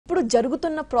ఇప్పుడు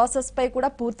జరుగుతున్న ప్రాసెస్ పై కూడా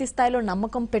పూర్తి స్థాయిలో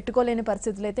నమ్మకం పెట్టుకోలేని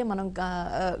పరిస్థితులు అయితే మనం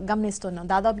గమనిస్తున్నాం.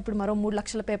 దాదాపు ఇప్పుడు మరో 3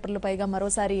 లక్షల పేపర్లు పైగా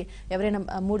మరోసారి ఎవరైనా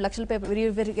 3 లక్షల పేపర్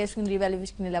రీవెరిఫికేషన్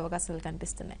రీవాల్యుయేషన్ అవకాశాలు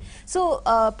కనిపిస్తున్నాయి. సో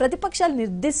ప్రతిపక్షాలు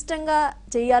నిర్దిష్టంగా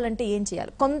చేయాలంటే ఏం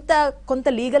చేయాలి? కొంత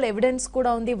లీగల్ ఎవిడెన్స్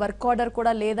కూడా ఉంది, వర్క్ ఆర్డర్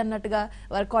కూడా లేదన్నట్టుగా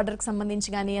వర్క్ ఆర్డర్ కి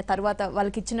సంబంధించి కానీ తర్వాత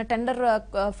వాళ్ళకి ఇచ్చిన టెండర్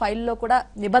ఫైల్లో కూడా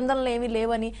నిబంధనలు ఏమీ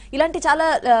లేవని ఇలాంటి చాలా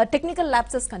టెక్నికల్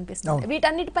ల్యాప్సెస్ కనిపిస్తున్నాయి.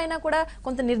 వీటన్నిటిపైన కూడా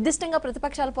కొంత నిర్దిష్టంగా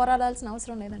ప్రతిపక్షాలు పోరాడాల్సిన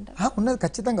అవసరం లేదంటే ఉన్నది.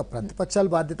 ఖచ్చితంగా ప్రతిపక్షాలు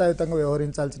బాధ్యతాయుతంగా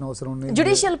వ్యవహరించాల్సిన అవసరం ఉంది.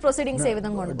 జ్యుడిషియల్ ప్రొసీడింగ్స్ ఏ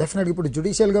విధంగా ఉంటుంది? డెఫినెట్ ఇప్పుడు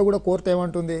జ్యుడిషియల్ గా కూడా కోర్టు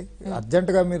ఏమంటుంది,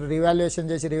 అర్జెంట్ గా మీరు రివాల్యుయేషన్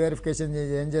చేసి రివెరిఫికేషన్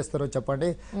చేసి ఏం చేస్తారో చెప్పండి,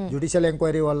 జ్యుడిషియల్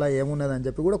ఎంక్వైరీ వల్ల ఏమున్నది అని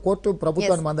చెప్పి కూడా కోర్టు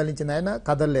ప్రభుత్వాన్ని మందలించింది. ఆయన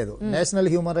కదలలేదు. నేషనల్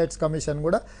హ్యూమన్ రైట్స్ కమిషన్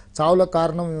కూడా చావుల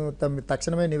కారణం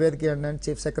తక్షణమే నివేదిక ఇవ్వండి అని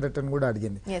చీఫ్ సెక్రటరీని కూడా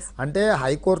అడిగింది. అంటే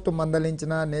high court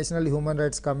మందలించిన national human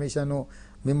rights commission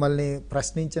మిమ్మల్ని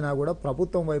ప్రశ్నించినా కూడా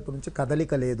ప్రభుత్వం వైపు నుంచి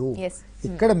కదలిక లేదు.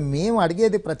 ఇక్కడ మేము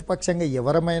అడిగేది ప్రతిపక్షంగా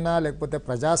ఎవరమైనా లేకపోతే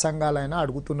ప్రజా సంఘాలైనా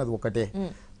అడుగుతున్నది ఒకటే,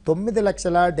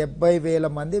 9,70,000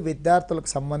 మంది విద్యార్థులకు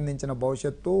సంబంధించిన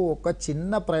భవిష్యత్తు ఒక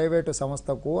చిన్న ప్రైవేటు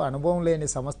సంస్థకు అనుభవం లేని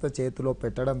సంస్థ చేతిలో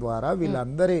పెట్టడం ద్వారా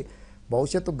వీళ్ళందరి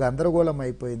భవిష్యత్తు గందరగోళం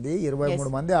అయిపోయింది. 23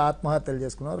 మంది ఆత్మహత్యలు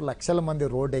చేసుకున్నారు, లక్షల మంది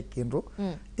రోడ్ ఎక్కిండ్రు.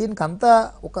 దీనికంతా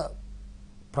ఒక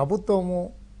ప్రభుత్వము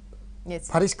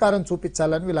పరిష్కారం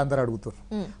చూపించాలని వీళ్ళందరూ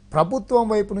అడుగుతున్నారు. ప్రభుత్వం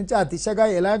వైపు నుంచి ఆ దిశగా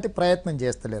ఎలాంటి ప్రయత్నం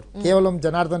చేస్తలేరు. కేవలం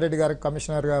జనార్దన్ రెడ్డి గారు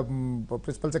కమిషనర్ గా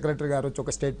ప్రిన్సిపల్ సెక్రటరీ గారు వచ్చి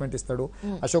ఒక స్టేట్మెంట్ ఇస్తాడు,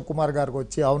 అశోక్ కుమార్ గారికి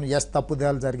వచ్చి అవును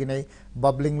తప్పుదాలు జరిగినాయి,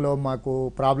 బబ్లింగ్ లో మాకు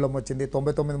ప్రాబ్లం వచ్చింది,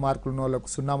 99 మార్కులు ఉన్న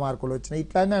వాళ్ళకు 0 మార్కులు వచ్చినాయి,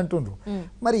 ఇట్లానే అంటుండ్రు.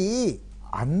 మరి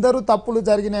అందరూ తప్పులు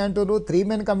జరిగినాయి అంటున్నారు. 3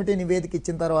 మెన్ కమిటీ నివేదిక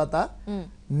ఇచ్చిన తర్వాత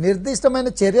నిర్దిష్టమైన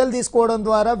చర్యలు తీసుకోవడం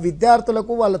ద్వారా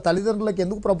విద్యార్థులకు వాళ్ళ తల్లిదండ్రులకు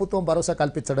ఎందుకు ప్రభుత్వం భరోసా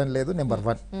కల్పించడం లేదు? నెంబర్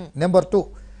 1. నెంబర్ 2,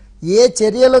 ఏ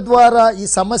చర్యల ద్వారా ఈ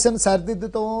సమస్యను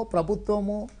సరిదిద్దుతామో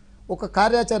ప్రభుత్వము ఒక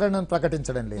కార్యాచరణను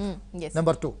ప్రకటించడం లేదు.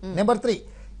 నెంబర్ 2. నెంబర్ 3,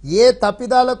 ఏ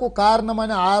తప్పిదాలకు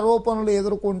కారణమైన ఆరోపణలు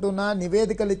ఎదుర్కొంటున్నా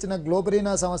నివేదికలు ఇచ్చిన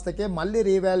గ్లోబరీనా సంస్థకే మళ్ళీ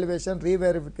రీవాల్యుయేషన్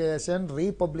రీవెరిఫికేషన్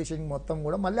రీపబ్లిషింగ్ మొత్తం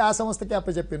కూడా మళ్ళీ ఆ సంస్థకే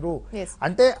అప్పచెప్పిండ్రు.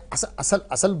 అంటే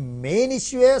అసలు మెయిన్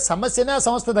ఇష్యూయే సమస్యనే ఆ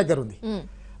సంస్థ దగ్గర ఉంది.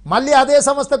 మళ్ళీ అదే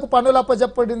సంస్థకు పన్నులు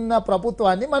అప్పచెప్పడిన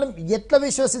ప్రభుత్వాన్ని మనం ఎట్లా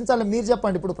విశ్వసించాలి? మీరు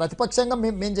చెప్పండి. ఇప్పుడు ప్రతిపక్షంగా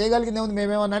మేము చేయగలిగింది ఏముంది?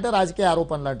 మేమేమన్నా అంటే రాజకీయ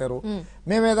ఆరోపణలు అంటారు,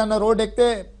 మేము ఏదన్నా రోడ్ ఎక్కితే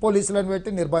పోలీసులను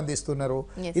పెట్టి నిర్బంధిస్తున్నారు.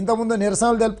 ఇంతకుముందు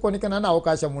నిరసనలు తెలుపుకోనికైనా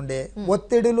అవకాశం ఉండే.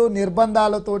 ఒత్తిడులు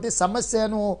నిర్బంధాలతోటి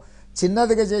సమస్యను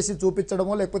చిన్నదిగా చేసి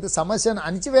చూపించడమో లేకపోతే సమస్యను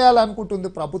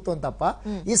అణిచివేయాలనుకుంటుంది ప్రభుత్వం తప్ప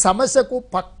ఈ సమస్యకు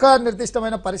పక్కా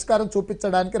నిర్దిష్టమైన పరిష్కారం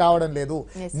చూపించడానికి రావడం లేదు.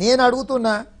 నేను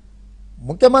అడుగుతున్నా,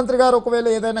 ముఖ్యమంత్రి గారు ఒకవేళ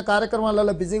ఏదైనా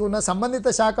కార్యక్రమాలలో బిజీగా ఉన్న సంబంధిత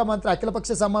శాఖ మంత్రి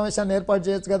అఖిలపక్ష సమావేశాన్ని ఏర్పాటు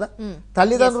చేయొచ్చు కదా,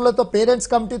 తల్లిదండ్రులతో పేరెంట్స్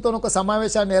కమిటీతో ఒక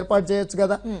సమావేశాన్ని ఏర్పాటు చేయొచ్చు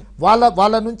కదా,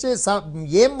 వాళ్ళ నుంచి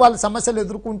ఏం వాళ్ళ సమస్యలు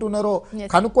ఎదుర్కొంటున్నారో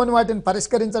కనుక్కొని వాటిని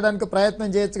పరిష్కరించడానికి ప్రయత్నం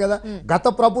చేయొచ్చు కదా. గత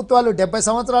ప్రభుత్వాలు 70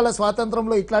 సంవత్సరాల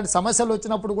స్వాతంత్రంలో ఇట్లాంటి సమస్యలు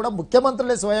వచ్చినప్పుడు కూడా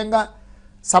ముఖ్యమంత్రులే స్వయంగా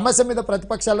సమస్య మీద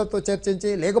ప్రతిపక్షాలతో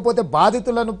చర్చించి లేకపోతే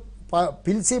బాధితులను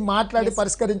పిలిచి మాట్లాడి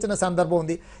పరిష్కరించిన సందర్భం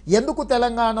ఉంది. ఎందుకు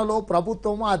తెలంగాణలో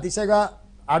ప్రభుత్వం ఆ దిశగా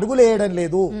అడుగులు వేయడం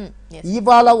లేదు?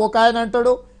 ఇవాళ ఒక ఆయన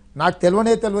అంటాడు నాకు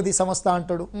తెలియదు ఈ సంస్థ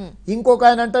అంటాడు, ఇంకొక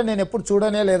ఆయన అంటాడు నేను ఎప్పుడు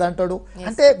చూడనే లేదంటాడు.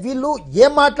 అంటే వీళ్ళు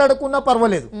ఏం మాట్లాడుకున్నా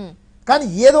పర్వాలేదు, కానీ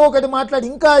ఏదో ఒకటి మాట్లాడి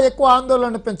ఇంకా ఎక్కువ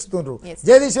ఆందోళన పెంచుతున్నారు.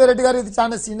 జగదీశ్వర్ రెడ్డి గారు ఇది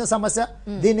చాలా చిన్న సమస్య,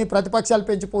 దీన్ని ప్రతిపక్షాలు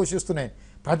పెంచి పోషిస్తున్నాయి.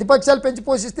 ప్రతిపక్షాలు పెంచి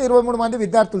పోషిస్తే 23 మంది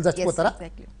విద్యార్థులు చచ్చిపోతారా?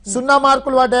 0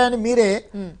 మార్కులు పడ్డాయని మీరే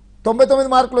 99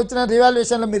 మార్కులు వచ్చిన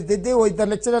రివాల్యుయేషన్ లో మీరు దిద్ది 2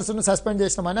 లెక్చరర్స్ ను సస్పెండ్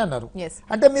చేసినామని అన్నారు.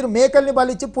 అంటే మీరు మేకల్ని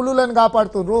బలిచ్చి పులులను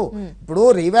కాపాడుతున్నారు. ఇప్పుడు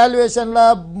రివాల్యుయేషన్ లా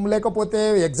లేకపోతే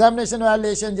ఎగ్జామినేషన్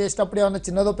వాల్యుయేషన్ చేసేటప్పుడు ఏమన్నా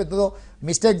చిన్నదో పెద్దదో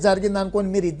మిస్టేక్ జరిగింది అనుకోని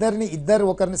మీరు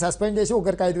ఒకరిని సస్పెండ్ చేసి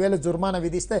ఒకరికి 5,000 జుర్మానా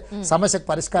విధిస్తే సమస్యకు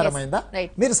పరిష్కారం అయిందా?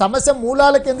 మీరు సమస్య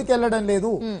మూలాలకు ఎందుకు వెళ్ళడం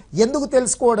లేదు? ఎందుకు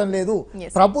తెలుసుకోవడం లేదు?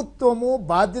 ప్రభుత్వము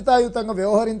బాధ్యతాయుతంగా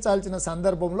వ్యవహరించాల్సిన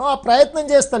సందర్భంలో ఆ ప్రయత్నం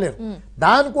చేస్తలేరు.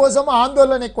 దానికోసం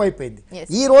ఆందోళన ఎక్కువైపోయింది.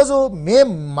 ఈ రోజు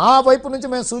మా వైపు నుంచి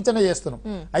మేము సూచన చేస్తున్నాం,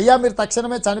 అయ్యా మీరు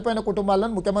తక్షణమే చనిపోయిన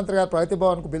కుటుంబాలను ముఖ్యమంత్రి గారు ప్రగతి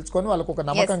భవన్ కు పిలుచుకొని వాళ్ళకు ఒక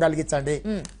నమ్మకం కలిగించండి.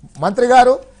 మంత్రి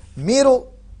గారు మీరు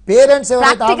పేరెంట్స్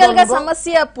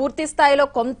సమస్య పూర్తి స్థాయిలో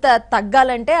కొంత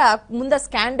తగ్గాలంటే ముందు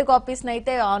స్కాన్డ్ కాపీస్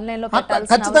అయితే ఆన్లైన్ లో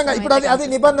ఖచ్చితంగా. ఇప్పుడు అది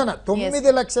నిబంధన.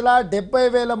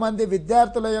 9,70,000 మంది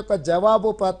విద్యార్థుల యొక్క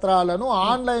జవాబు పత్రాలను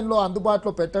ఆన్లైన్ లో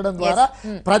అందుబాటులో పెట్టడం ద్వారా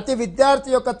ప్రతి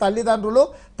విద్యార్థి యొక్క తల్లిదండ్రులు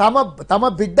తమ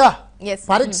బిడ్డ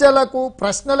పరీక్షలకు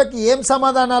ప్రశ్నలకు ఏం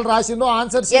సమాధానాలు రాసిందో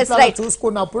ఆన్సర్ షీట్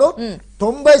చూసుకున్నప్పుడు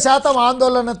 90%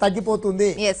 ఆందోళన తగ్గిపోతుంది.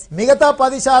 మిగతా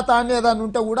 10% ఏదైనా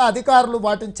ఉంటే కూడా అధికారులు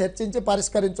వాటిని చర్చించి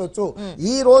పరిష్కరించవచ్చు.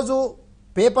 ఈ రోజు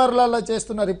పేపర్లలో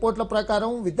చేస్తున్న రిపోర్ట్ల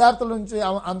ప్రకారం విద్యార్థుల నుంచి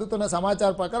అందుతున్న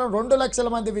సమాచారం ప్రకారం 2 లక్షల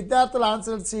మంది విద్యార్థుల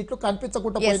ఆన్సర్ షీట్లు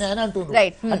కనిపించకుండా పోయినాయని అంటున్నారు.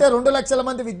 అంటే 2 లక్షల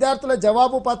మంది విద్యార్థుల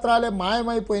జవాబు పత్రాలే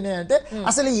మాయమైపోయినాయి అంటే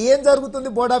అసలు ఏం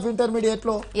జరుగుతుంది బోర్డ్ ఆఫ్ ఇంటర్మీడియట్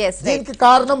లో? దీనికి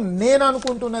కారణం నేను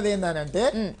అనుకుంటున్నది ఏంటంటే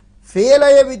ఫెయిల్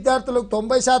అయ్యే విద్యార్థులకు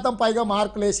 90% పైగా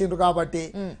మార్కులు వేసిండ్రు కాబట్టి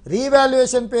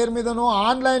రీవాల్యుయేషన్ పేరు మీదను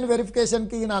ఆన్లైన్ వెరిఫికేషన్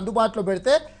కి అందుబాటులో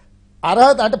పెడితే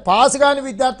అర్హత అంటే పాస్ కాని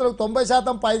విద్యార్థులకు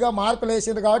 90% పైగా మార్కులు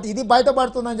వేసిండ్రు కాబట్టి ఇది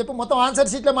బయటపడుతుందని చెప్పి మొత్తం ఆన్సర్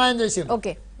షీట్లే మాయం చేసిండ్రు.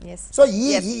 సో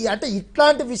అంటే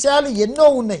ఇట్లాంటి విషయాలు ఎన్నో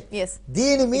ఉన్నాయి.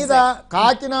 దీని మీద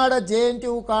కాకినాడ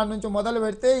జేఎన్టీయూ కాడ నుంచి మొదలు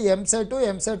పెడితే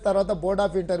ఎంసెట్ తర్వాత board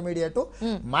of intermediate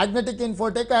magnetic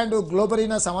Infotech and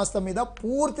Globarena సంస్థ మీద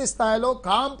పూర్తి స్థాయిలో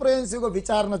కాంప్రహెన్సివ్ గా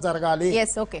విచారణ జరగాలి.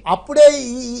 అప్పుడే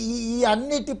ఈ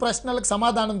అన్నిటి ప్రశ్నలకు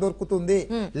సమాధానం దొరుకుతుంది.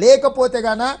 లేకపోతే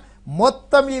గాన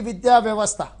మొత్తం ఈ విద్యా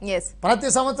వ్యవస్థ ప్రతి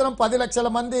సంవత్సరం 10 లక్షల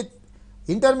మంది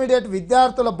ఇంటర్మీడియట్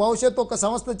విద్యార్థుల భవిష్యత్తు ఒక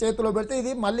సంస్థ చేతిలో పెడితే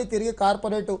ఇది మళ్ళీ తిరిగి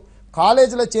కార్పొరేట్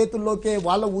కాలేజీల చేతుల్లోకే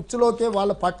వాళ్ళ ఉచ్చులోకే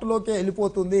వాళ్ళ పట్టులోకే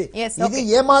వెళ్ళిపోతుంది. ఇది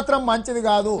ఏమాత్రం మంచిది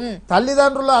కాదు.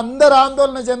 తల్లిదండ్రులు అందరు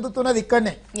ఆందోళన చెందుతున్నది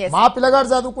ఇక్కడనే. మా పిల్లగాడు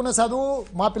చదువుకున్న చదువు,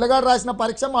 మా పిల్లగాడు రాసిన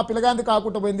పరీక్ష మా పిల్లగాంది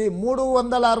కాకుండా పోయింది.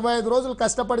 365 రోజులు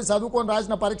కష్టపడి చదువుకొని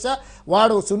రాసిన పరీక్ష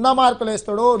వాడు 0 మార్కులు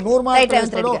వేస్తాడో 100 మార్కులు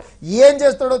వేస్తాడో ఏం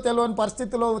చేస్తాడో తెలియని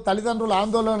పరిస్థితిలో తల్లిదండ్రులు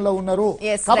ఆందోళనలో ఉన్నారు.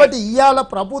 కాబట్టి ఇవాళ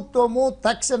ప్రభుత్వము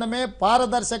తక్షణమే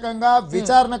పారదర్శకంగా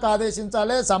విచారణకు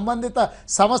ఆదేశించాలి. సంబంధిత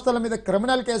సంస్థల మీద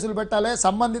క్రిమినల్ కేసులు పెట్టాలి.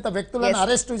 సంబంధిత వ్యక్తులను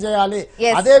అరెస్టు చేయాలి.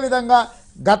 అదే విధంగా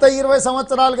గత 20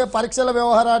 సంవత్సరాలుగా పరీక్షల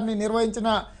వ్యవహారాన్ని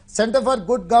నిర్వహించిన సెంటర్ ఫర్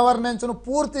గుడ్ గవర్నెన్స్ ను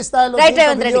పూర్తి స్థాయిలో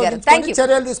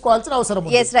చర్యలు తీసుకోవాల్సిన అవసరం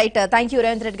ఉంది. థ్యాంక్ యూ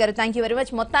రేవంత్ రెడ్డి గారు, థ్యాంక్ యూ వెరీ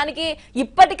మచ్. మొత్తానికి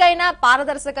ఇప్పటికైనా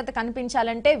పారదర్శకత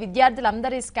కనిపించాలంటే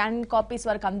విద్యార్థులందరి స్కాన్ కాపీస్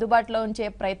వారికి అందుబాటులో ఉంచే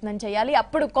ప్రయత్నం చేయాలి.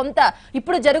 అప్పుడు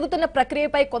ఇప్పుడు జరుగుతున్న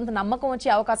ప్రక్రియపై కొంత నమ్మకం వచ్చే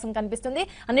అవకాశం కనిపిస్తుంది.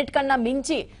 అన్నిటికన్నా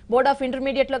మించి బోర్డ్ ఆఫ్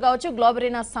ఇంటర్మీడియట్ లో కావచ్చు,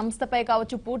 గ్లోబరీనా సంస్థపై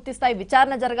కావచ్చు పూర్తి స్థాయి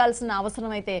విచారణ జరగాల్సిన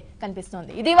అవసరం అయితే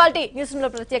కనిపిస్తుంది. ఇది వాటి న్యూస్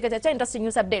లో ప్రత్యేక చర్చ. ఇంట్రెస్టింగ్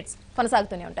న్యూస్ అప్డేట్స్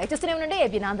కొనసాగుతూనే ఉంటాయి. చూస్తూనే ఉండండి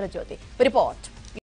ABN ఆంధ్రజ్యోతి రిపోర్ట్.